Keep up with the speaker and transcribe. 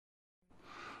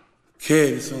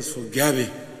Okay, this one's for Gabby.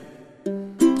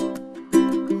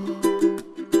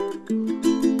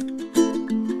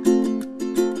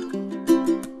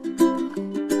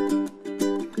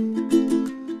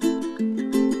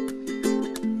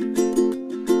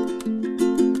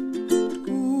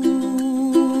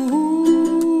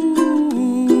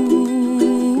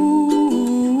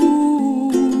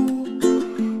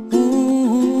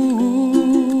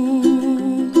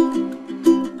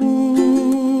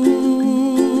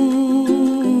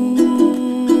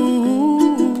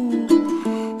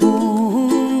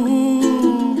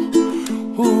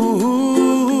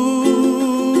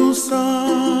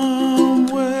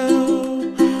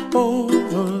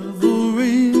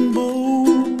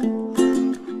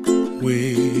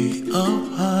 Way up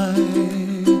high,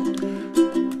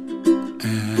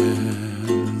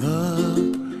 and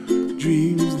the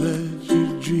dreams that you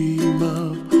dream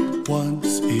of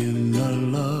once in a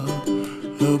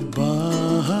lullaby.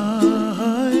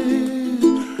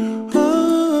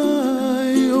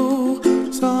 Oh,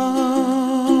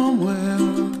 somewhere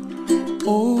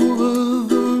over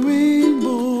the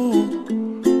rainbow,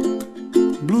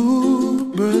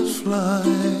 bluebirds fly.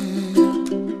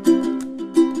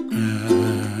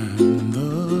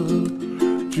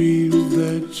 Dreams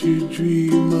that you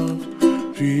dream of,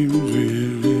 dreams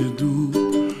really do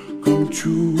come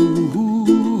true.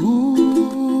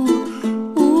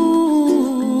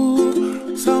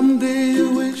 Ooh, someday you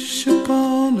wish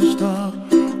upon a star,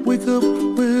 wake up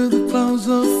where the clouds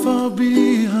are far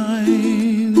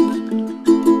behind.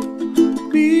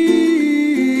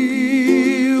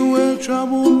 Be where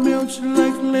trouble melts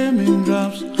like lemon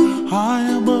drops, high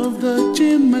above the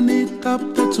chimney top,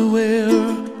 that's where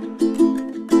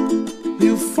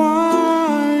you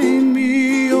find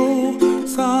me. Oh,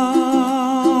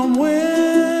 somewhere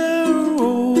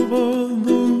over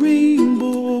the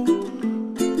rainbow,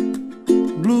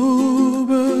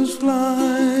 bluebirds fly,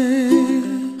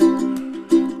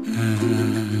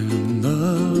 and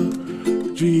the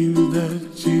dreams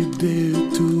that you dare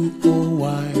to, oh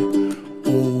why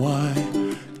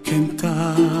can't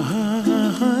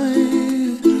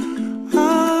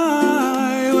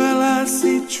well, I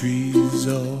see trees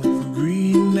of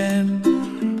green and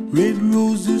red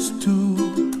roses too.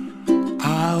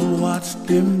 I watch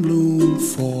them bloom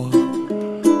for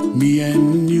me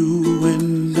and you,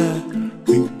 and I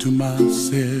think to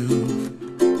myself,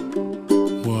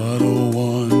 what a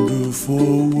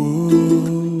wonderful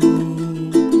world.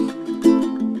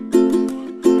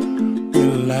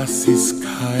 Well, I see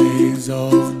skies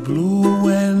of blue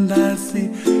and I see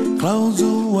clouds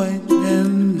of white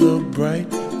and the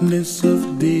brightness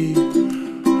of day.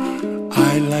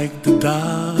 I like the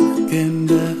dark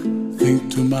and I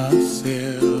think to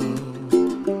myself,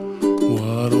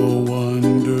 what a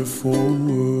wonderful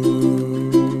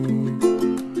world.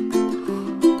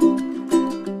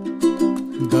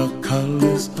 The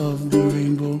colors of the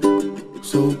rainbow,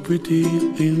 so pretty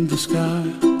in the sky,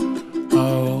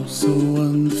 are also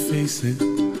on the faces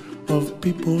of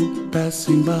people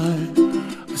passing by.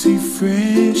 I see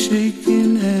friends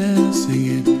shaking hands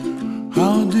singing,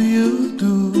 how do you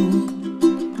do?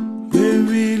 They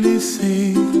really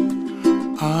say,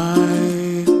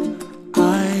 I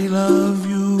love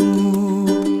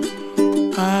you.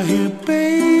 I hear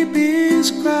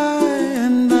babies cry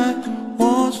and I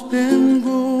watch them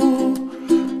grow.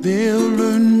 They'll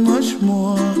learn much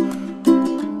more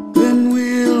than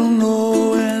we'll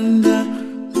know, and I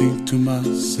think to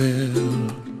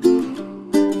myself,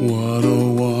 what a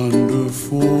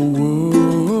wonderful world.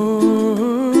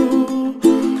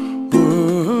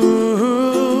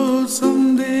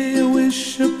 Someday I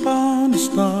wish upon a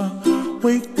star,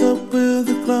 wake up where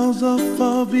the clouds are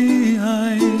far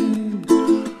behind.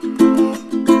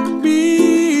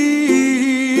 Be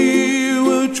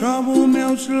where trouble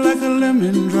melts like a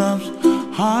lemon drops,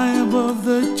 high above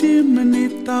the chimney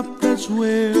top, that's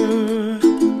where